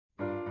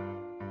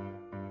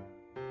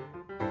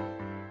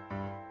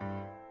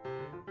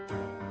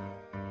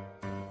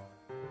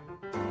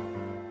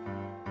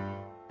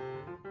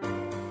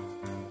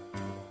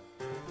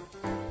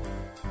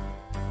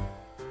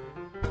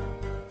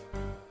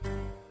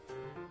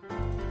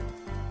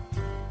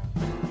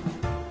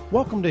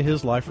Welcome to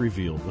His Life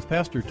Revealed with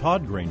Pastor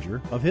Todd Granger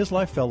of His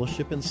Life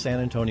Fellowship in San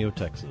Antonio,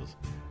 Texas.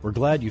 We're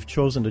glad you've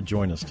chosen to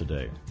join us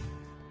today.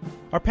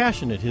 Our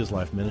passion at His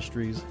Life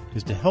Ministries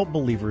is to help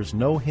believers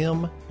know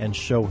Him and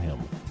show Him.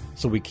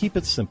 So we keep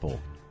it simple.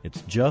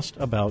 It's just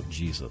about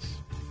Jesus.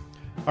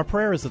 Our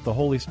prayer is that the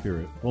Holy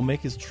Spirit will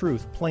make His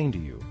truth plain to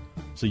you,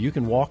 so you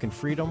can walk in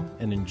freedom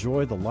and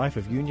enjoy the life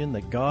of union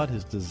that God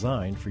has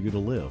designed for you to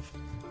live.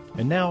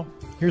 And now,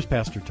 here's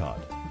Pastor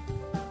Todd.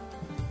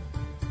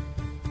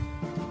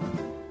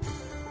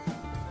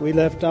 We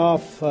left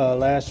off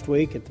last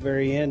week at the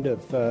very end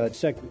of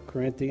 2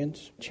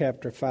 Corinthians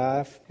chapter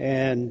 5,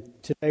 and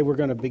today we're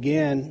going to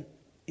begin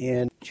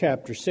in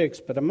chapter 6,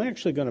 but I'm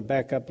actually going to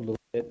back up a little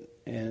bit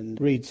and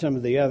read some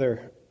of the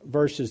other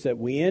verses that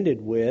we ended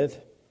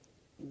with.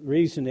 The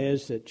reason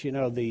is that,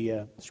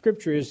 the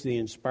Scripture is the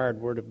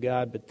inspired Word of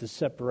God, but the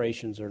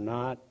separations are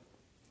not.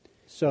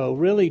 So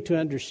really to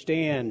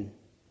understand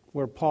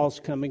where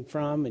Paul's coming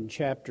from in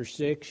chapter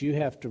 6, you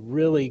have to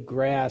really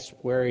grasp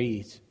where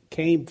he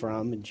came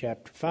from in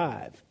chapter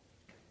 5.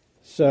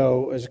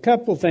 So there's a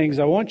couple of things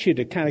I want you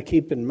to kind of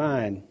keep in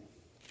mind.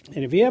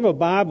 And if you have a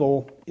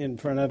Bible in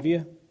front of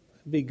you,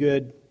 it'd be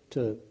good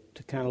to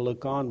kind of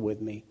look on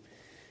with me.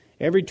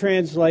 Every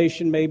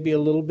translation may be a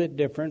little bit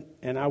different,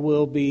 and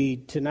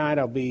tonight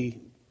I'll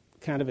be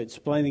kind of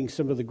explaining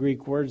some of the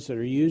Greek words that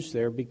are used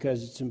there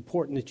because it's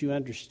important that you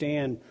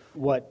understand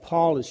what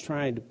Paul is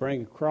trying to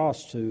bring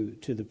across to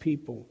the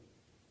people.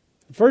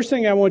 The first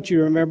thing I want you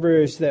to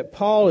remember is that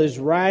Paul is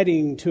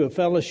writing to a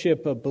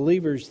fellowship of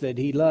believers that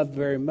he loved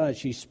very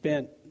much. He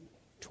spent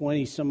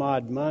 20 some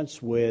odd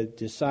months with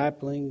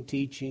discipling,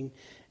 teaching,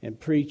 and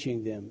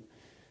preaching them.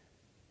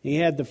 He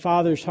had the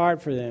Father's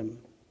heart for them.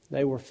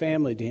 They were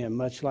family to him,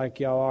 much like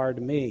y'all are to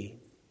me.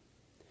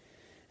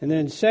 And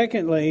then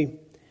secondly,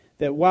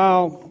 that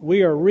while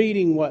we are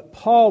reading what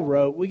Paul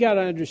wrote, we got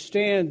to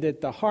understand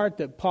that the heart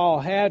that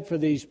Paul had for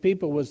these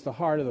people was the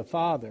heart of the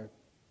Father.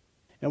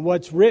 And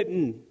what's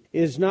written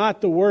is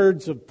not the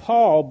words of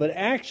Paul, but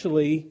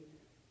actually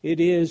it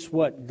is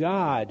what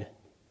God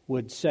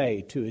would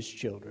say to His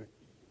children.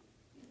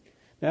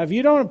 Now, if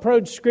you don't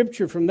approach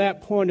Scripture from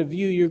that point of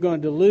view, you're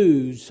going to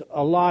lose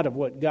a lot of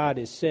what God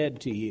has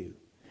said to you.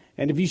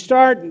 And if you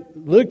start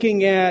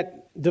looking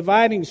at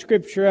dividing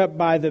Scripture up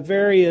by the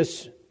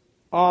various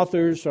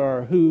authors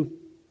or who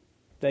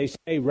they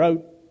say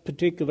wrote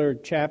particular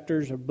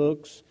chapters or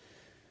books,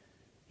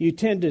 you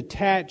tend to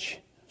attach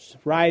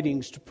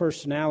writings to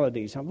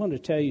personalities. I want to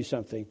tell you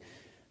something.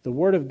 The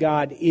Word of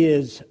God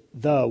is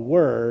the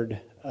Word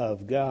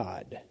of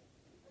God.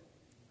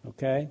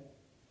 Okay?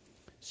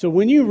 So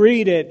when you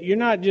read it, you're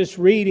not just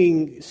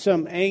reading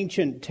some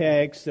ancient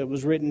text that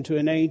was written to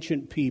an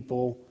ancient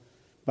people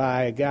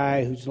by a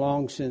guy who's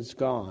long since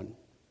gone.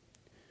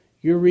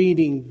 You're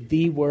reading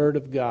the Word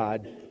of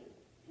God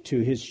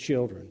to His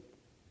children.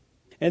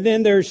 And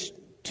then there's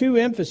two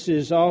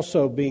emphases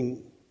also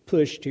being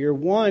pushed here.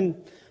 One,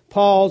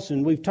 Paul's,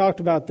 and we've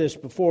talked about this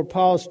before,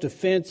 Paul's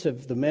defense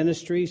of the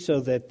ministry so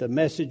that the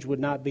message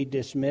would not be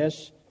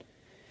dismissed.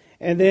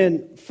 And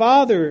then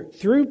Father,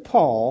 through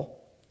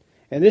Paul,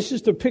 and this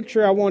is the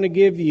picture I want to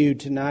give you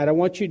tonight. I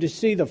want you to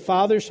see the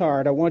Father's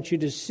heart. I want you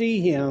to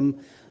see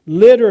Him,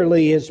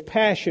 literally His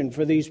passion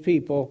for these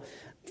people.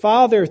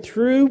 Father,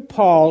 through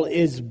Paul,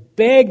 is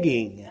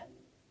begging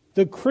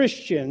the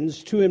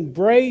Christians to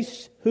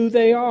embrace who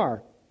they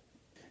are,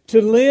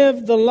 to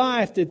live the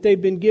life that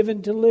they've been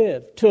given to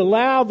live, to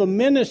allow the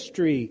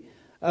ministry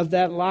of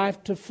that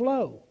life to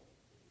flow.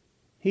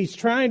 He's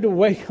trying to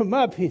wake them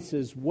up. He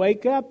says,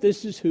 wake up,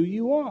 this is who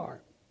you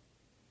are.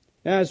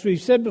 Now, as we've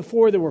said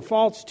before, there were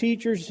false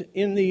teachers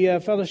in the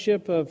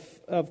fellowship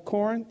of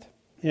Corinth,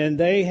 and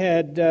they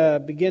had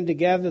begun to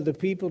gather the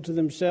people to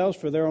themselves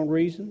for their own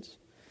reasons.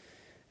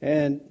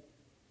 And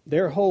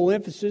their whole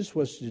emphasis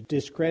was to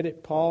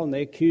discredit Paul, and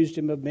they accused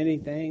him of many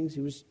things.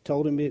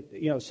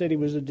 Said he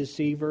was a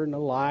deceiver and a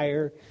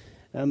liar,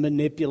 a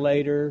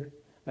manipulator.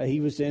 He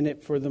was in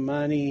it for the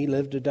money. He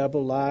lived a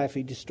double life.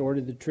 He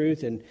distorted the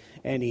truth,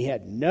 and he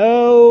had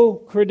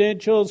no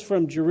credentials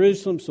from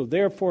Jerusalem, so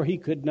therefore he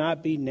could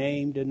not be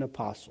named an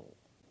apostle.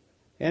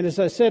 And as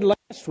I said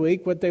last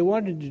week, what they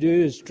wanted to do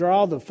is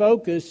draw the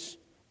focus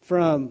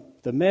from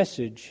the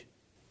message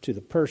to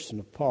the person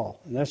of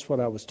Paul. And that's what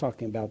I was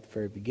talking about at the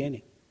very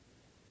beginning.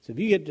 So if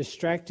you get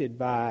distracted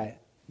by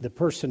the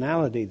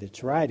personality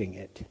that's writing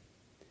it,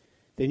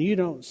 then you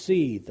don't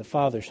see the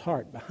Father's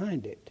heart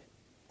behind it.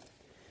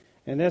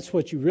 And that's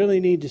what you really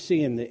need to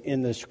see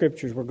in the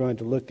scriptures we're going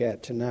to look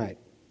at tonight.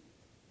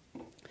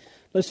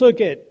 Let's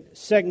look at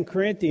 2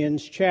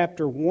 Corinthians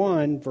chapter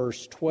 1,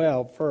 verse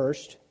 12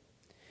 first.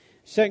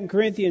 2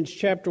 Corinthians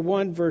chapter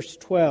 1, verse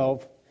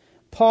 12.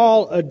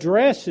 Paul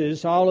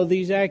addresses all of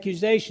these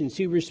accusations.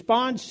 He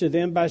responds to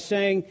them by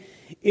saying,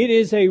 "It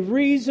is a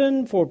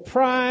reason for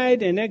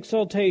pride and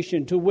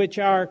exultation to which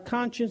our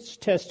conscience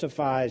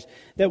testifies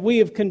that we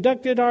have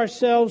conducted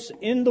ourselves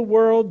in the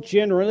world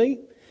generally,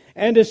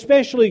 and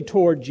especially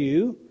toward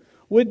you,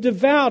 with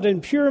devout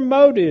and pure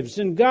motives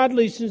and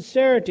godly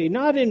sincerity,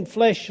 not in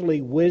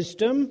fleshly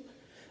wisdom,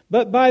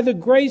 but by the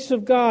grace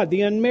of God,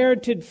 the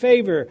unmerited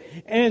favor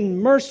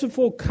and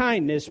merciful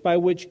kindness by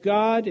which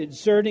God,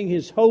 exerting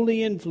His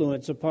holy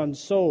influence upon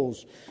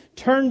souls,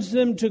 turns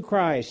them to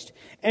Christ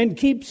and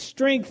keeps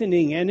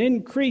strengthening and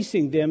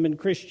increasing them in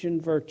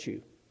Christian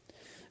virtue.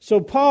 So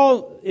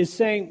Paul is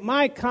saying,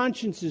 my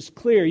conscience is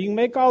clear. You can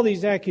make all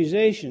these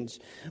accusations,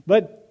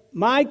 but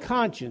my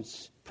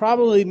conscience,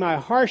 probably my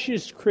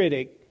harshest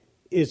critic,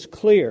 is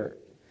clear.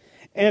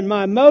 And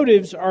my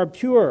motives are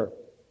pure.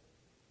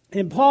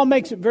 And Paul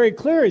makes it very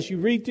clear as you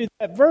read through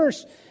that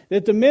verse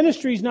that the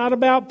ministry is not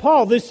about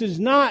Paul. This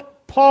is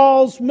not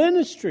Paul's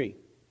ministry.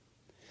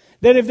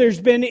 That if there's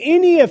been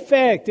any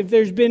effect, if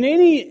there's been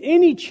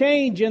any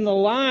change in the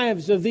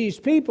lives of these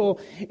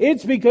people,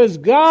 it's because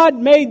God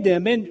made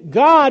them and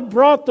God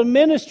brought the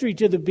ministry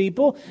to the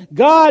people.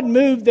 God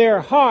moved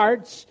their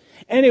hearts,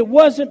 and it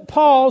wasn't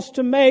Paul's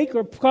to make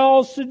or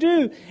Paul's to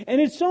do.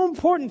 And it's so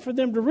important for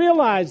them to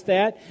realize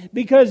that,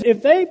 because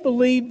if they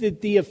believe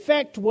that the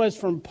effect was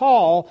from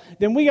Paul,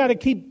 then we got to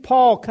keep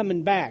Paul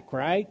coming back,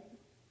 right?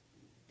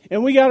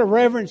 And we got to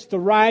reverence the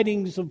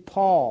writings of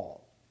Paul.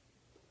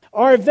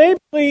 Or if they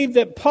believe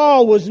that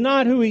Paul was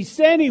not who he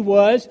said he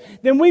was,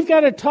 then we've got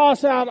to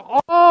toss out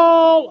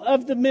all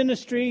of the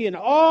ministry and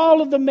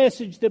all of the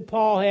message that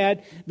Paul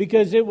had,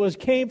 because it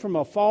came from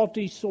a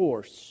faulty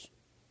source.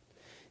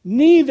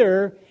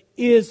 Neither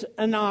is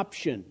an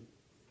option.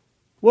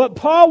 What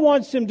Paul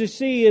wants them to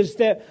see is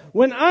that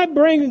when I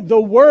bring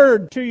the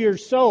word to your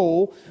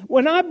soul,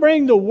 when I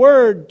bring the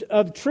word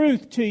of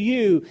truth to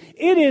you,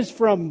 it is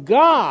from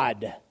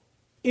God.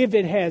 If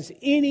it has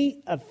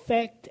any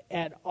effect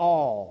at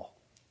all,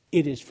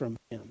 it is from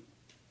Him.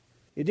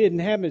 It didn't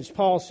happen, as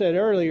Paul said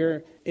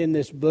earlier in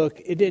this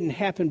book, it didn't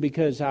happen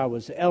because I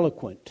was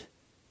eloquent.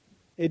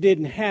 It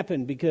didn't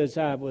happen because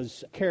I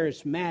was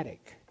charismatic.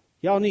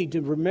 Y'all need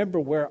to remember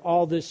where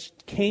all this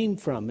came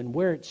from and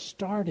where it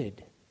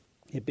started.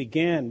 It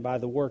began by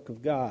the work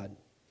of God.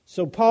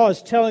 So Paul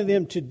is telling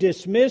them to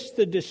dismiss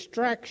the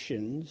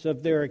distractions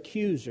of their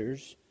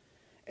accusers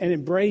and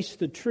embrace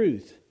the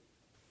truth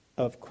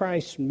of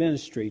Christ's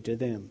ministry to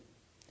them.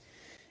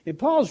 And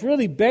Paul's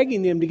really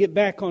begging them to get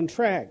back on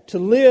track, to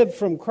live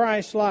from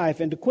Christ's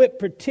life, and to quit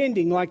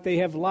pretending like they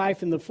have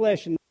life in the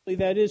flesh. And really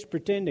that is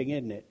pretending,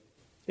 isn't it?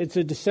 It's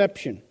a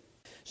deception.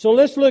 So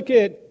let's look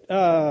at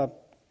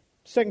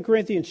 2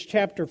 Corinthians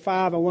chapter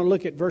 5. I want to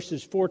look at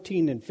verses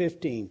 14 and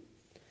 15.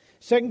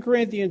 2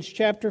 Corinthians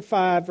chapter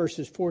 5,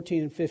 verses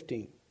 14 and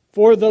 15.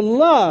 For the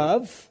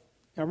love,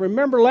 now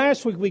remember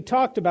last week we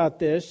talked about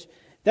this.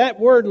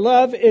 That word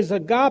love is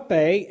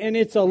agape, and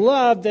it's a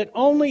love that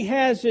only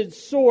has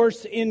its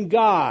source in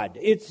God.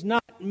 It's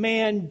not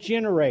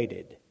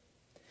man-generated.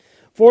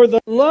 For the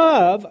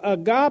love,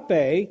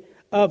 agape,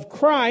 of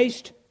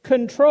Christ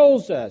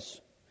controls us.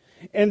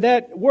 And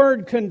that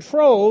word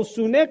control,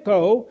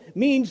 suneko,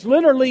 means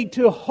literally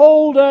to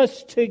hold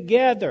us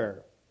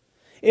together.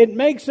 It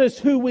makes us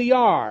who we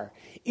are.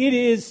 It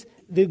is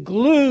the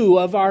glue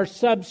of our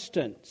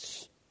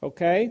substance.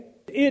 Okay?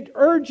 It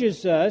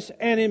urges us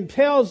and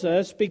impels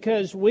us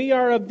because we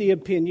are of the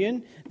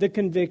opinion, the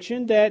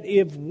conviction, that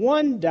if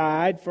one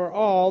died for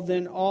all,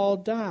 then all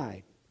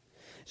died.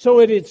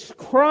 So it is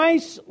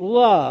Christ's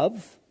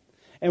love,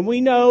 and we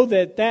know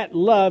that that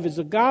love is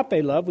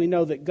agape love. We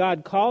know that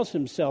God calls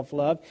Himself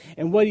love.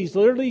 And what He's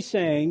literally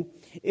saying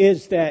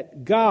is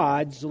that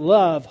God's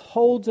love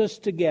holds us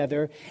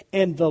together,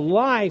 and the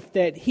life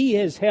that He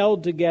has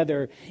held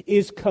together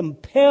is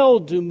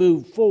compelled to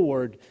move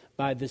forward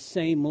by the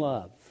same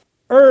love.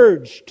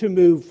 Urged to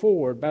move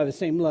forward by the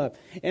same love.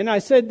 And I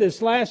said this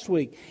last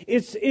week.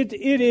 It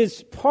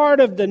is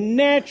part of the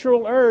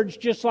natural urge,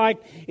 just like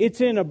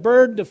it's in a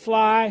bird to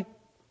fly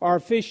or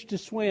a fish to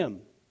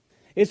swim.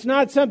 It's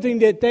not something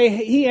that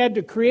he had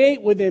to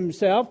create with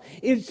himself.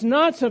 It's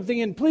not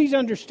something, and please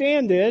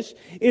understand this,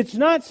 it's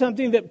not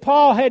something that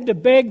Paul had to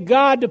beg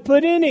God to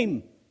put in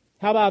him.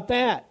 How about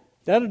that?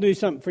 That'll do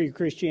something for your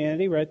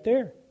Christianity right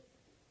there.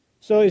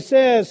 So he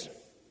says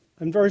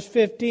in verse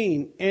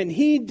 15, and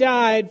He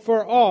died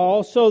for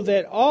all, so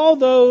that all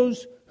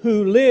those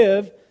who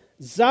live,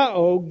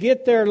 zao,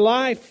 get their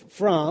life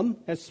from,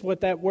 that's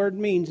what that word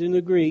means in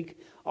the Greek,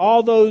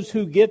 all those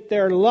who get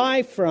their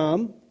life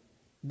from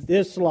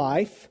this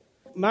life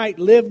might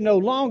live no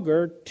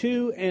longer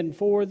to and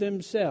for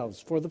themselves,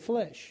 for the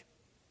flesh,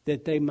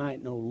 that they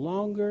might no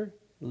longer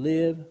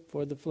live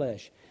for the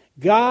flesh.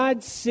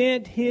 God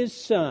sent His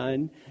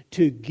Son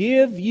to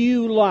give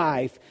you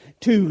life,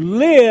 to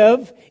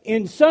live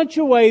in such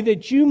a way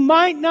that you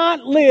might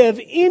not live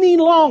any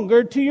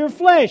longer to your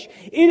flesh.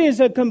 It is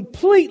a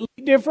completely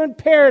different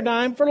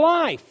paradigm for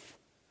life.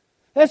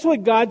 That's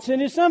what God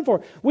sent His Son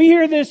for. We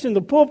hear this in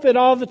the pulpit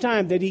all the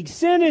time, that He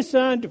sent His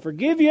Son to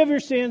forgive you of your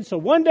sins, so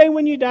one day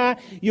when you die,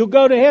 you'll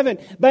go to heaven.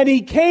 But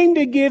He came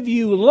to give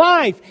you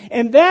life,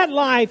 and that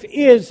life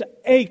is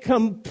a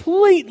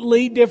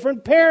completely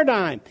different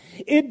paradigm.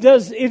 It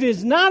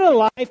is not a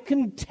life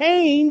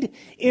contained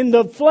in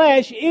the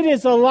flesh. It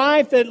is a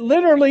life that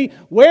literally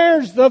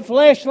wears the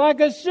flesh like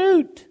a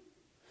suit.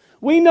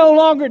 We no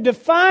longer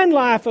define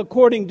life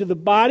according to the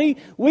body.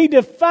 We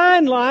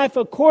define life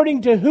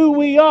according to who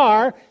we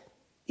are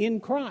in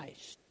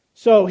Christ.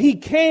 So He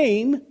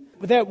came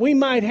that we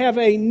might have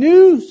a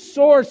new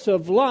source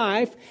of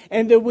life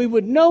and that we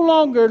would no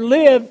longer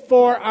live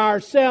for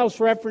ourselves,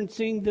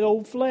 referencing the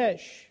old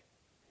flesh.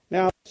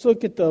 Now, let's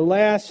look at the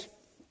last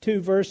two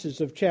verses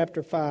of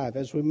chapter 5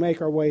 as we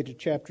make our way to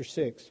chapter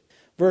 6.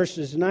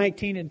 Verses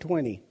 19 and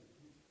 20. It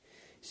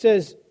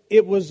says,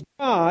 it was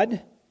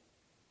God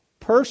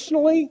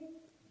personally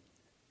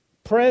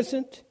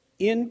present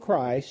in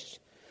Christ,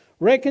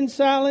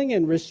 reconciling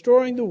and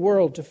restoring the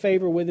world to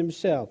favor with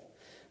Himself,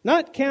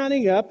 not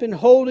counting up and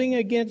holding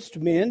against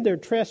men their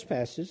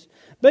trespasses,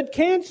 but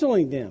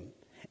canceling them,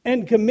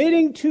 and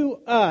committing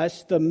to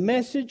us the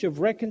message of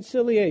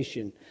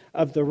reconciliation,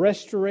 of the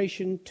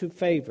restoration to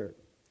favor.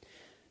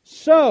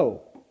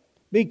 So,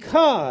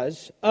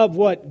 because of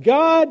what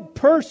God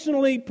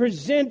personally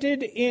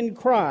presented in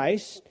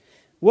Christ,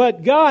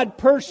 what God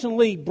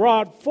personally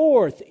brought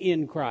forth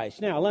in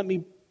Christ. Now, let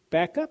me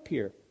back up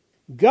here.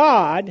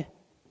 God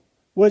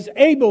was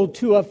able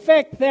to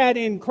effect that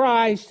in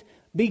Christ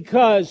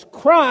because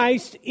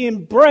Christ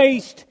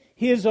embraced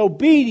His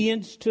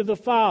obedience to the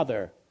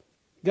Father.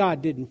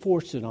 God didn't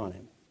force it on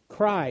Him.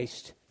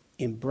 Christ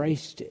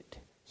embraced it.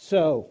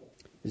 So,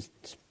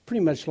 it's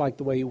pretty much like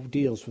the way He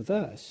deals with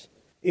us.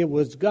 It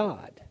was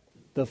God,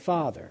 the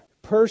Father,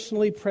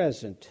 personally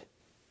present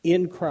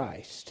in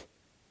Christ,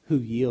 who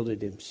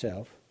yielded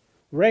Himself,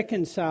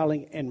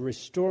 reconciling and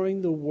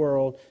restoring the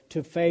world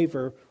to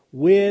favor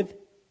with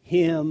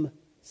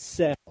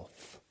Himself.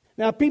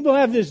 Now, people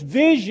have this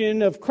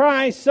vision of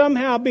Christ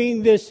somehow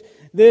being this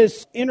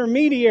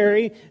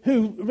intermediary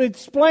who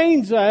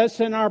explains us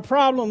and our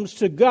problems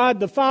to God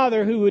the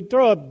Father, who would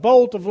throw a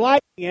bolt of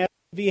lightning at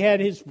us if He had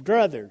His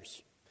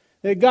druthers.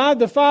 That God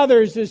the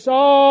Father is this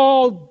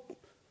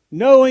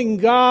all-knowing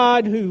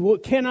God who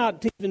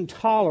cannot even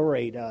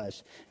tolerate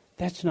us.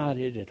 That's not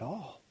it at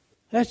all.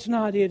 That's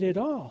not it at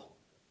all.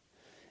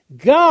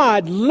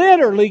 God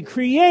literally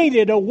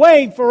created a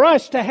way for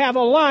us to have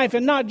a life,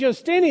 and not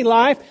just any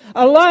life,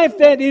 a life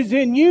that is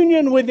in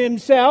union with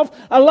Himself,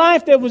 a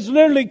life that was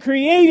literally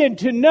created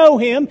to know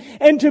Him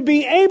and to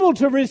be able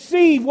to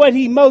receive what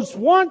He most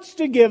wants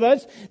to give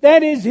us,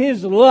 that is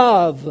His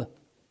love.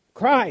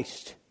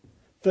 Christ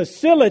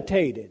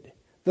facilitated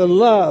the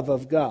love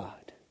of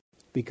God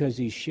because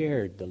He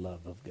shared the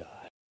love of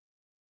God.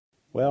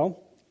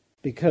 Well,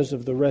 because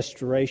of the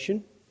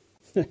restoration,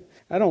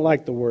 I don't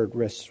like the word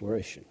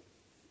restoration.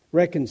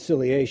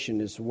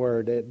 Reconciliation is the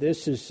word.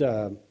 This is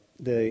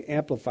the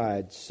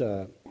Amplified's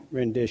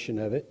rendition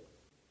of it.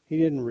 He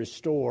didn't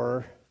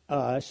restore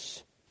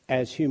us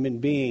as human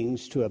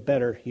beings to a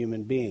better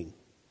human being.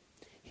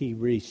 He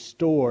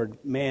restored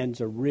man's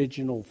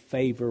original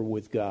favor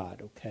with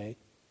God, okay?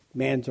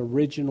 Man's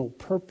original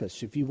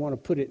purpose. If you want to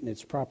put it in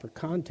its proper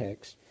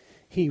context,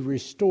 He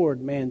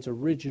restored man's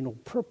original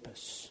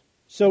purpose.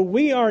 So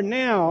we are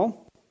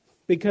now,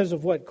 because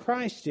of what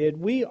Christ did,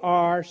 we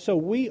are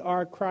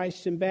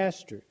Christ's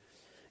ambassador.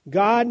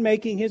 God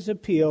making His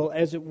appeal,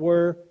 as it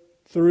were,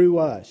 through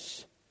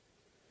us.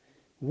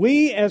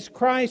 We, as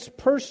Christ's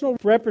personal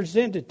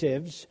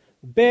representatives,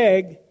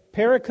 beg,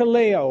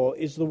 parakaleo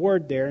is the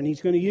word there, and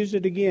he's going to use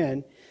it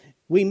again.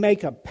 We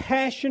make a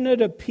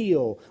passionate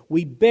appeal.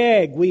 We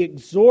beg, we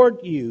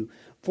exhort you,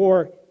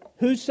 for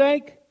whose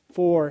sake?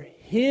 For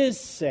His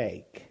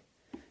sake,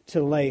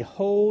 to lay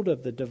hold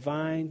of the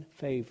divine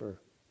favor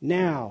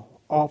now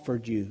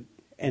offered you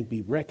and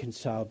be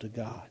reconciled to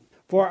God.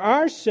 For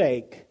our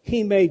sake,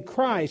 He made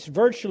Christ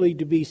virtually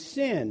to be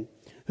sin,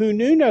 who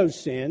knew no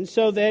sin,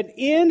 so that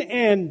in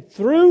and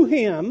through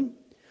Him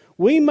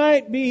we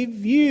might be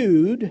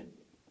viewed,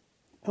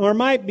 or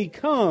might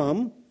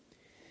become,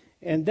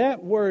 and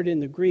that word in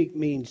the Greek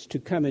means to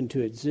come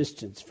into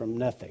existence from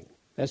nothing.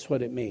 That's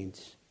what it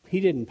means.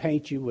 He didn't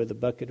paint you with a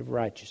bucket of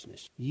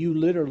righteousness. You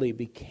literally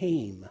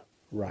became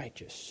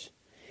righteous.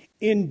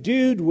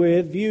 Endued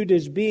with, viewed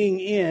as being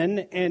in,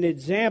 and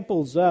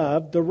examples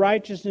of the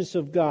righteousness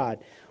of God.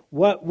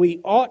 What we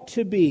ought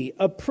to be,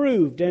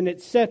 approved and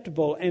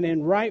acceptable and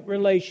in right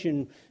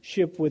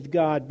relationship with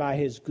God by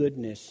His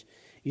goodness.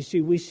 You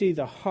see, we see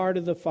the heart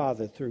of the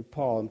Father through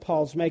Paul, and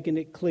Paul's making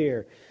it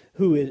clear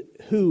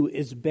who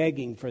is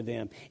begging for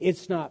them.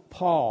 It's not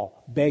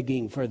Paul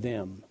begging for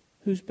them.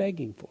 Who's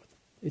begging for them?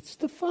 It's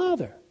the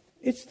Father.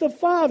 It's the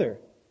Father.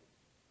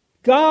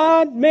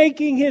 God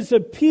making His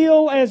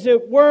appeal, as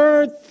it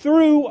were,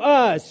 through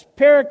us.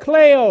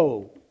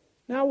 Parakleo.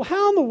 Now,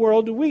 how in the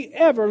world do we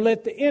ever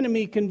let the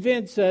enemy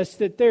convince us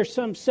that there's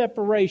some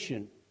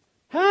separation?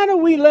 How do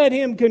we let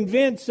him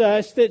convince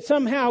us that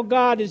somehow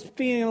God is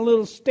feeling a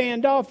little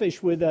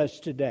standoffish with us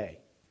today?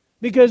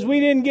 Because we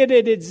didn't get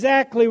it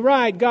exactly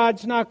right,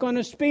 God's not going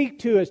to speak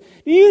to us.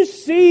 Do you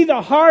see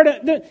the heart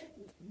of...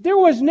 There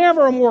was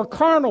never a more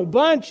carnal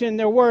bunch than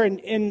there were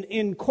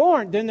in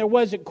Corinth than there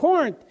was at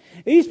Corinth.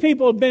 These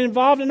people have been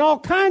involved in all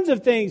kinds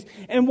of things.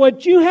 And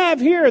what you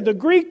have here, the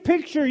Greek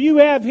picture you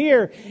have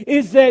here,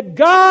 is that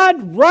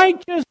God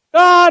righteously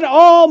God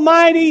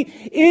Almighty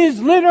is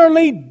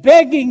literally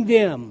begging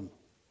them.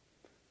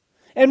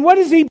 And what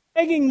is He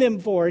begging them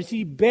for? Is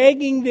He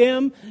begging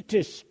them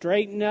to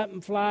straighten up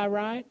and fly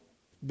right?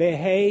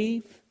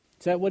 Behave?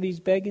 Is that what He's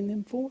begging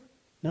them for?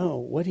 No,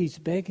 what He's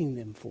begging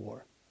them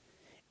for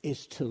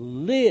is to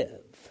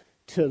live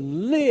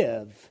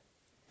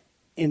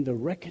in the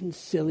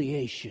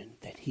reconciliation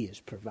that He has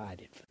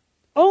provided for them.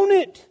 Own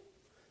it.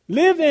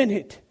 Live in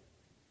it.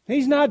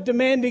 He's not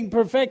demanding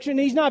perfection.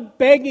 He's not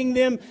begging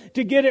them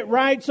to get it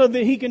right so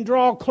that He can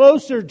draw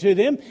closer to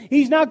them.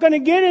 He's not going to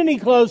get any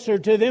closer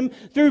to them.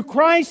 Through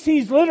Christ,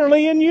 He's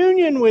literally in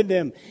union with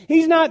them.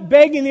 He's not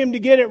begging them to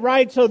get it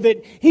right so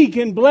that He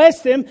can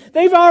bless them.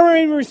 They've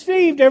already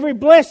received every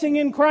blessing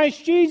in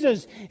Christ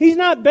Jesus. He's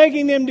not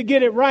begging them to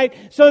get it right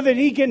so that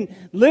He can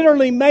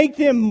literally make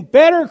them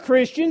better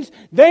Christians.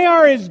 They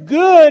are as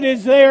good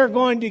as they are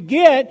going to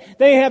get.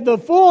 They have the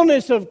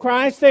fullness of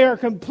Christ. They are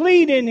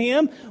complete in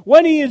Him.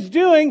 What He is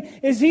doing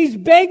is He's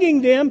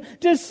begging them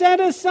to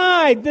set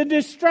aside the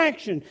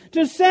distraction,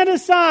 to set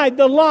aside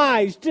the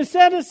lies, to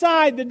set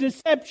aside the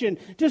deception,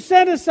 to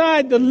set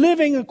aside the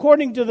living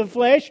according to the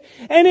flesh,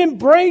 and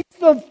embrace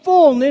the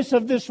fullness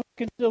of this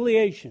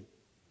reconciliation.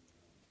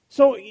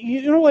 So,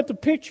 you know what the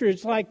picture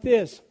is like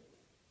this.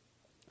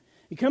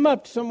 You come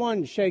up to someone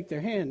and shake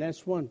their hand,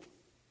 that's one.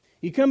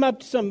 You come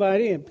up to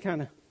somebody and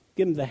kind of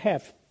give them the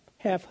half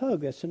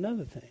hug, that's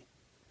another thing.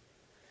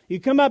 You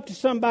come up to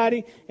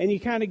somebody and you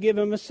kind of give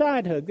them a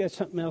side hug. That's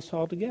something else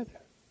altogether.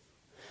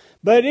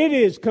 But it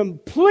is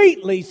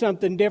completely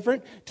something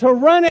different to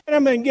run at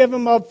them and give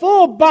them a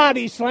full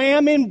body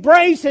slam,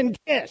 embrace and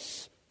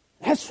kiss.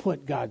 That's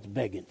what God's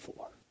begging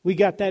for. We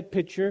got that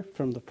picture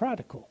from the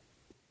prodigal.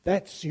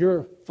 That's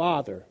your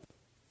Father.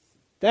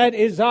 That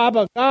is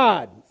Abba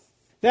God.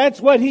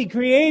 That's what He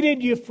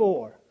created you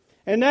for.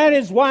 And that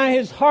is why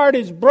His heart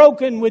is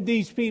broken with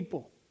these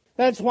people.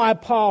 That's why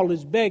Paul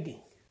is begging.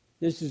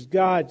 This is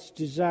God's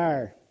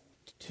desire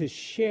to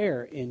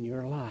share in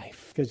your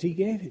life because He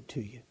gave it to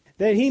you.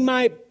 That He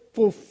might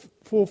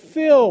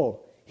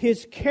fulfill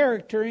His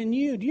character in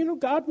you. Do you know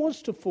God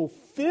wants to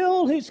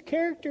fulfill His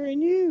character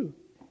in you?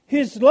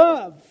 His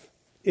love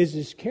is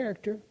His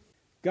character.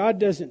 God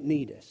doesn't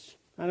need us.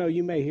 I know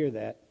you may hear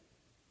that.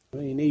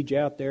 Well, He needs you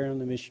out there on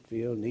the mission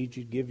field, needs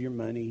you to give your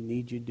money, He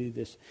needs you to do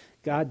this.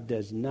 God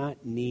does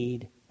not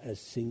need a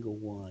single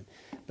one,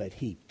 but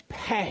He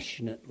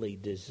passionately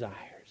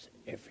desires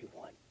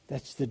everyone.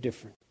 That's the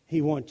difference.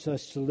 He wants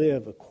us to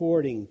live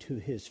according to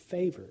His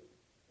favor.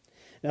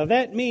 Now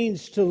that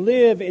means to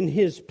live in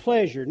His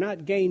pleasure,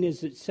 not gain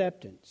His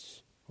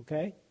acceptance.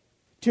 Okay?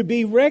 To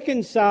be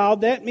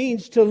reconciled, that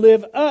means to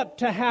live up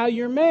to how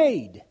you're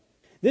made.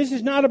 This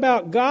is not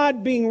about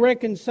God being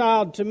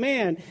reconciled to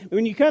man.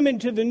 When you come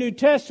into the New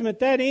Testament,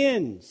 that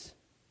ends.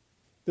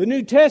 The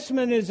New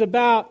Testament is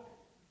about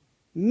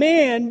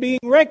man being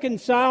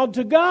reconciled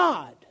to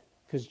God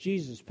because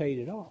Jesus paid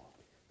it all.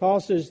 Paul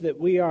says that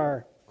we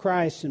are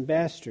Christ's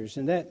ambassadors,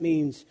 and that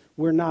means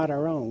we're not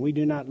our own. We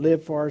do not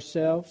live for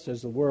ourselves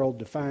as the world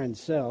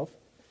defines self.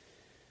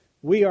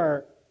 We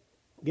are,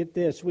 get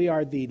this, we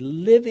are the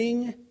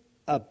living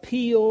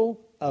appeal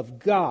of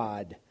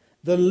God,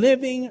 the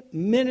living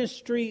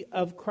ministry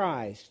of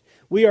Christ.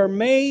 We are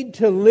made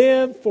to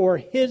live for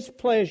His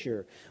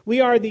pleasure. We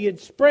are the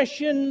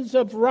expressions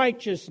of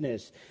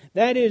righteousness.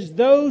 That is,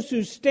 those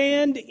who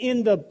stand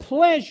in the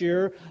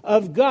pleasure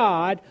of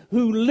God,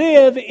 who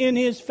live in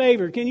His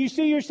favor. Can you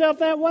see yourself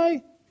that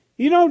way?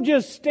 You don't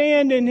just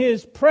stand in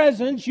His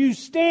presence, you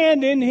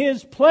stand in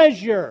His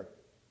pleasure.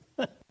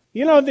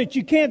 You know that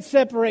you can't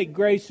separate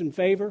grace and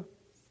favor?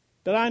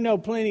 But I know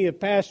plenty of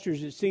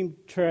pastors that seem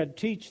to try to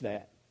teach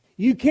that.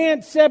 You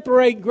can't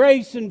separate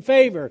grace and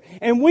favor.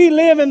 And we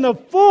live in the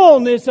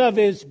fullness of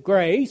His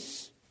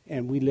grace,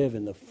 and we live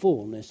in the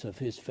fullness of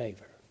His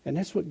favor. And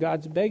that's what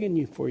God's begging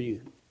you for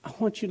you. I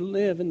want you to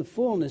live in the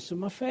fullness of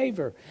my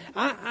favor.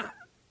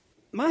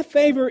 My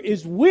favor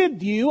is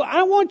with you.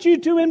 I want you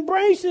to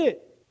embrace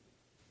it.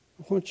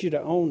 I want you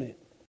to own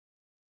it.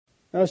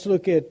 Now let's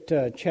look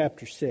at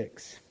chapter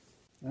 6.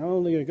 I'm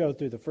only going to go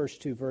through the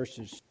first two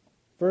verses.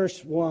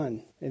 Verse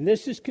 1, and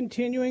this is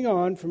continuing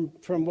on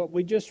from what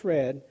we just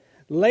read.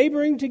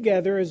 Laboring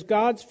together as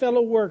God's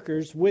fellow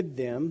workers with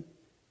them,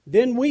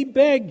 then we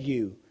beg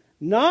you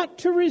not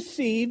to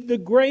receive the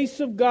grace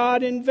of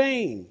God in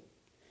vain,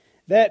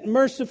 that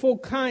merciful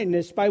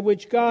kindness by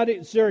which God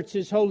exerts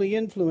His holy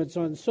influence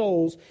on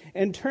souls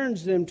and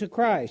turns them to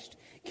Christ,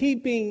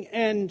 keeping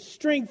and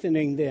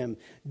strengthening them.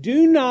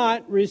 Do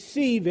not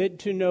receive it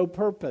to no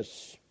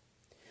purpose.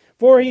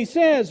 For He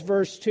says,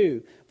 verse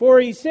 2, for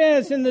He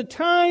says, in the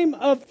time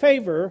of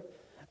favor,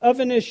 of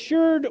an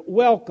assured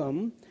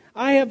welcome,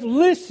 I have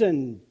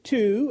listened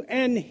to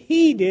and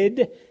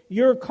heeded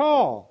your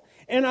call,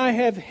 and I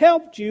have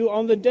helped you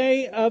on the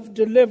day of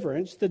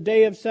deliverance, the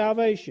day of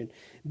salvation.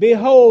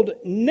 Behold,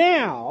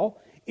 now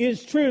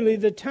is truly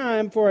the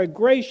time for a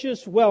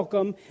gracious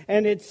welcome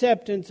and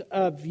acceptance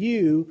of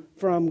you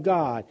from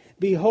God.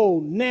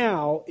 Behold,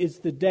 now is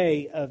the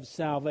day of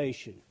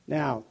salvation.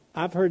 Now,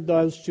 I've heard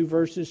those two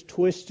verses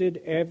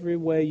twisted every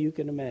way you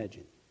can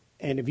imagine.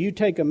 And if you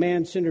take a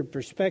man-centered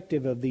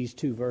perspective of these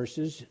two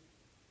verses,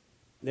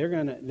 they're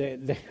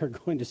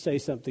going to say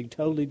something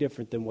totally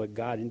different than what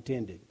God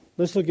intended.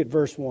 Let's look at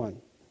verse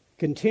 1.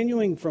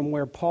 Continuing from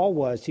where Paul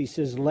was, he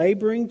says,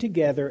 laboring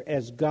together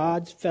as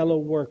God's fellow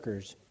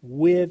workers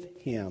with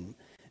him.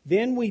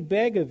 Then we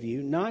beg of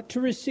you not to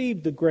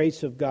receive the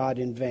grace of God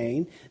in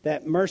vain,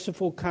 that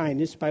merciful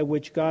kindness by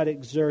which God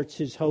exerts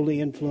his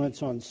holy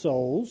influence on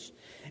souls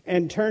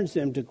and turns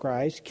them to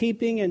Christ,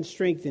 keeping and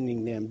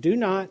strengthening them. Do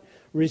not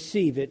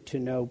receive it to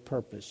no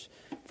purpose.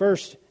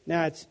 First,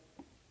 now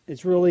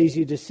it's real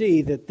easy to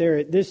see that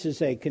this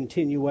is a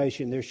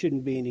continuation. There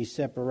shouldn't be any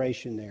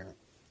separation there,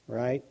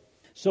 right?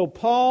 So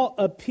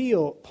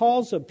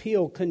Paul's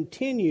appeal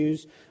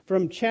continues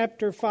from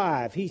chapter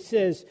 5. He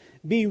says,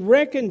 be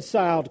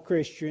reconciled,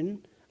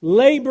 Christian,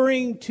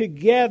 laboring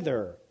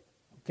together.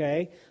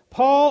 Okay?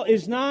 Paul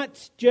is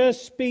not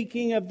just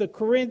speaking of the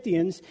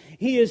Corinthians.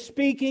 He is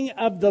speaking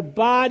of the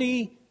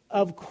body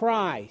of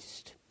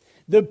Christ.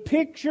 The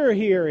picture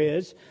here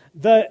is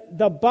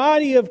the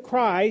body of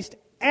Christ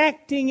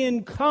acting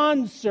in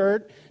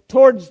concert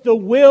towards the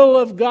will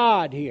of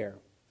God here.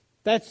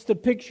 That's the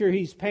picture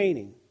he's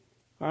painting.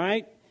 All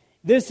right?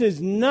 This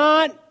is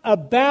not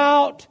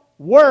about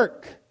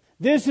work.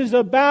 This is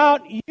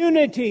about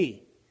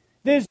unity.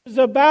 This is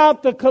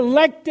about the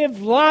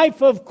collective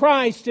life of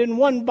Christ in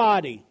one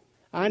body.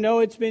 I know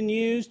it's been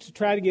used to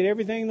try to get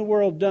everything in the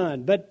world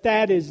done, but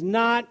that is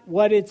not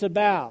what it's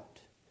about.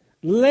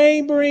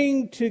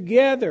 Laboring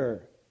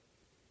together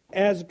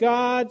as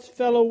God's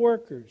fellow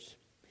workers.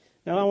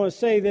 Now I want to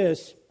say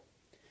this.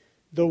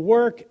 The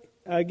work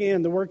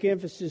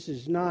emphasis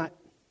is not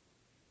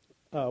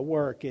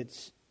work,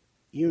 it's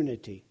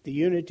unity, the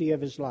unity of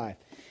his life.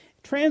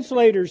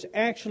 Translators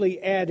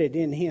actually added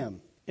in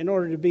him in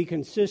order to be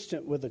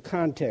consistent with the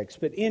context,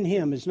 but in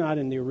him is not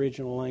in the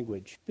original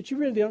language. But you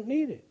really don't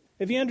need it.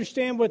 If you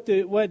understand what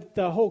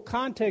the whole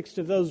context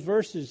of those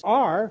verses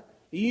are,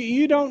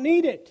 you don't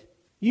need it.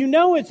 You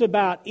know it's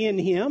about in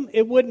him.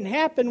 It wouldn't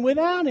happen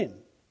without him.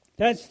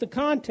 That's the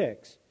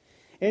context.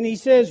 And he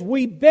says,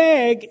 we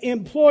beg,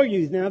 implore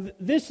you. Now,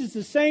 this is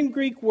the same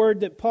Greek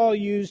word that Paul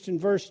used in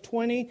verse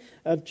 20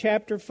 of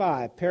chapter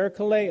 5,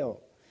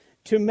 parakaleo,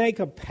 to make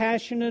a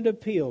passionate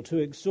appeal, to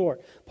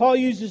exhort. Paul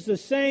uses the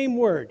same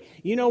word.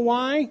 You know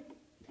why?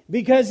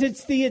 Because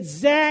it's the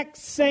exact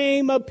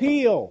same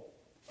appeal.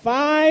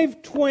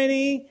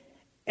 5:20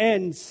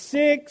 and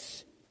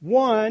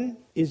 6:1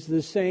 is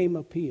the same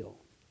appeal.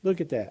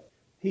 Look at that.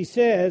 He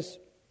says,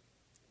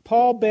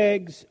 Paul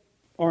begs,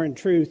 or in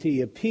truth,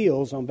 he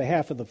appeals on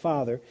behalf of the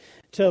Father,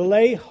 to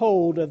lay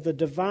hold of the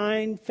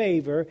divine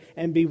favor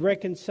and be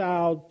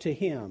reconciled to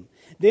him.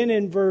 Then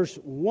in verse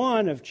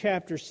 1 of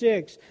chapter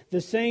 6,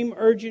 the same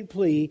urgent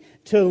plea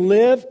to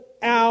live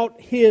out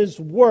his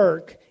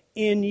work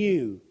in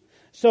you,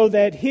 so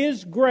that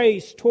his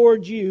grace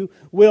towards you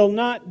will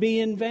not be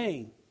in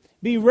vain.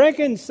 Be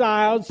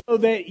reconciled so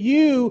that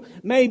you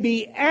may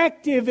be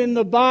active in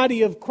the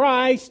body of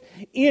Christ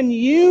in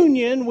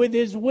union with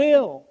his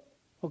will.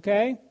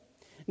 Okay?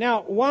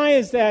 Now, why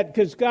is that?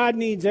 Because God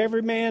needs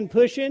every man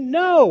pushing?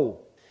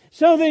 No.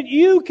 So that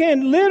you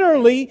can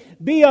literally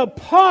be a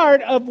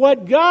part of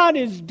what God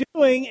is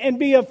doing and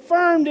be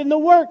affirmed in the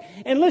work.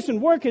 And listen,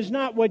 work is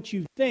not what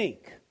you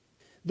think.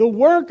 The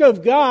work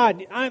of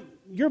God,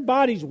 your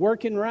body's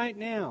working right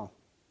now.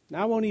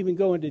 I won't even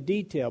go into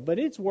detail, but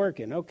it's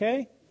working,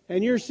 okay?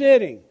 And you're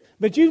sitting.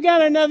 But you've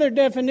got another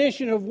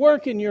definition of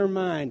work in your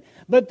mind.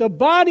 But the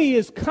body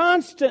is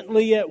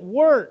constantly at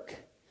work.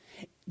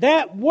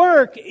 That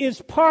work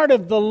is part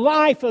of the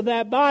life of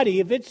that body.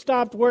 If it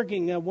stopped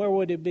working, where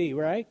would it be,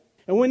 right?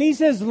 And when he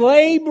says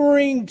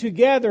laboring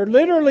together,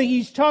 literally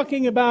he's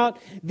talking about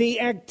the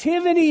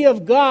activity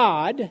of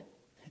God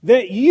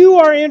that you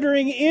are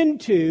entering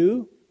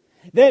into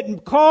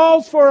that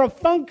calls for a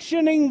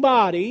functioning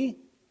body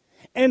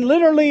and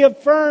literally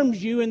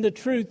affirms you in the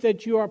truth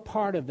that you are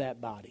part of that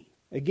body.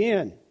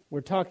 Again, we're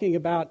talking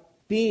about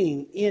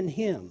being in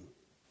him.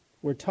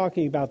 We're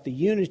talking about the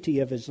unity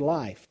of his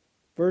life.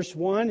 Verse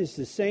 1 is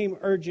the same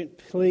urgent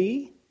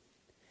plea.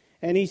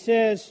 And he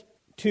says,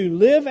 to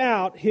live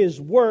out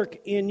his work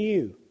in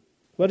you.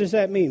 What does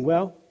that mean?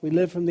 Well, we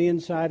live from the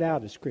inside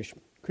out as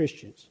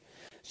Christians.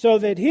 So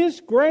that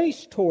his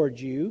grace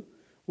towards you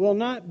will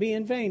not be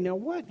in vain. Now,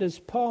 what does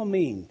Paul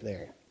mean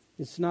there?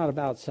 It's not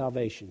about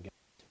salvation, guys.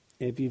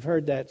 If you've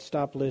heard that,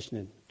 stop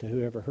listening to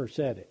whoever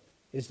said it.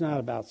 It's not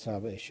about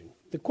salvation.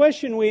 The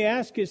question we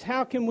ask is,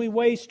 how can we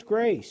waste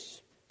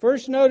grace?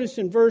 First, notice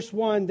in verse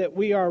 1 that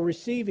we are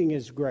receiving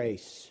his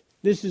grace.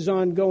 This is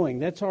ongoing.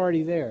 That's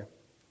already there.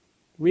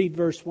 Read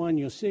verse 1,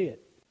 you'll see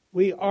it.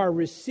 We are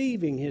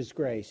receiving his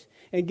grace.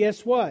 And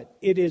guess what?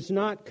 It is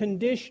not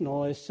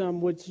conditional, as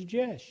some would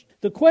suggest.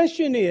 The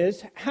question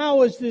is,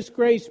 how is this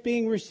grace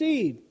being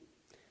received?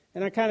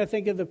 And I kind of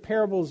think of the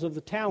parables of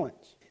the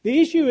talents. The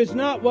issue is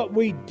not what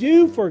we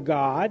do for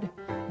God,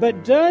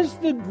 but does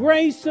the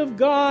grace of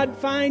God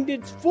find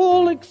its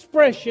full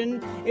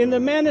expression in the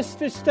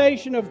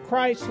manifestation of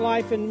Christ's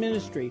life and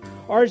ministry?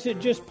 Or is it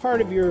just part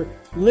of your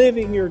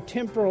living your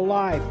temporal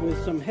life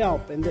with some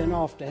help and then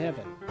off to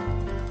heaven?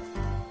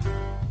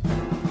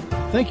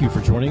 Thank you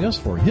for joining us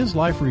for His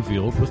Life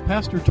Revealed with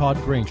Pastor Todd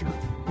Granger.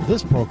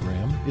 This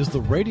program is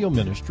the radio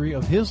ministry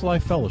of His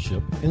Life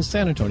Fellowship in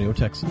San Antonio,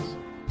 Texas.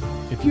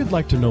 If you'd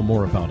like to know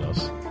more about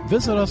us,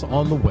 visit us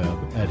on the web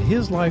at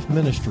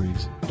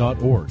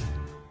hislifeministries.org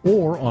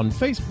or on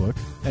Facebook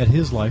at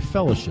His Life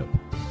Fellowship.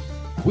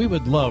 We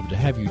would love to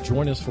have you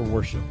join us for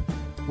worship.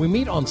 We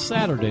meet on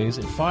Saturdays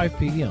at 5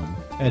 p.m.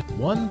 at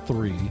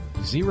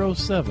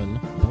 1307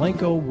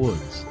 Blanco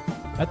Woods,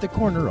 at the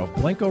corner of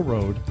Blanco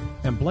Road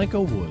and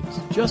Blanco Woods,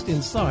 just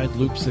inside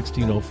Loop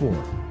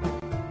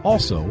 1604.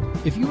 Also,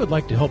 if you would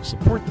like to help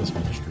support this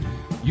ministry,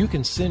 you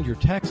can send your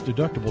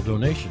tax-deductible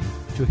donation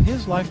to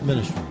His Life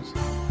Ministries,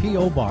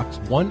 P.O. Box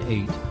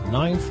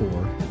 1894,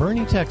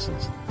 Boerne,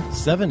 Texas,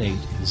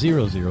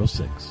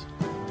 78006.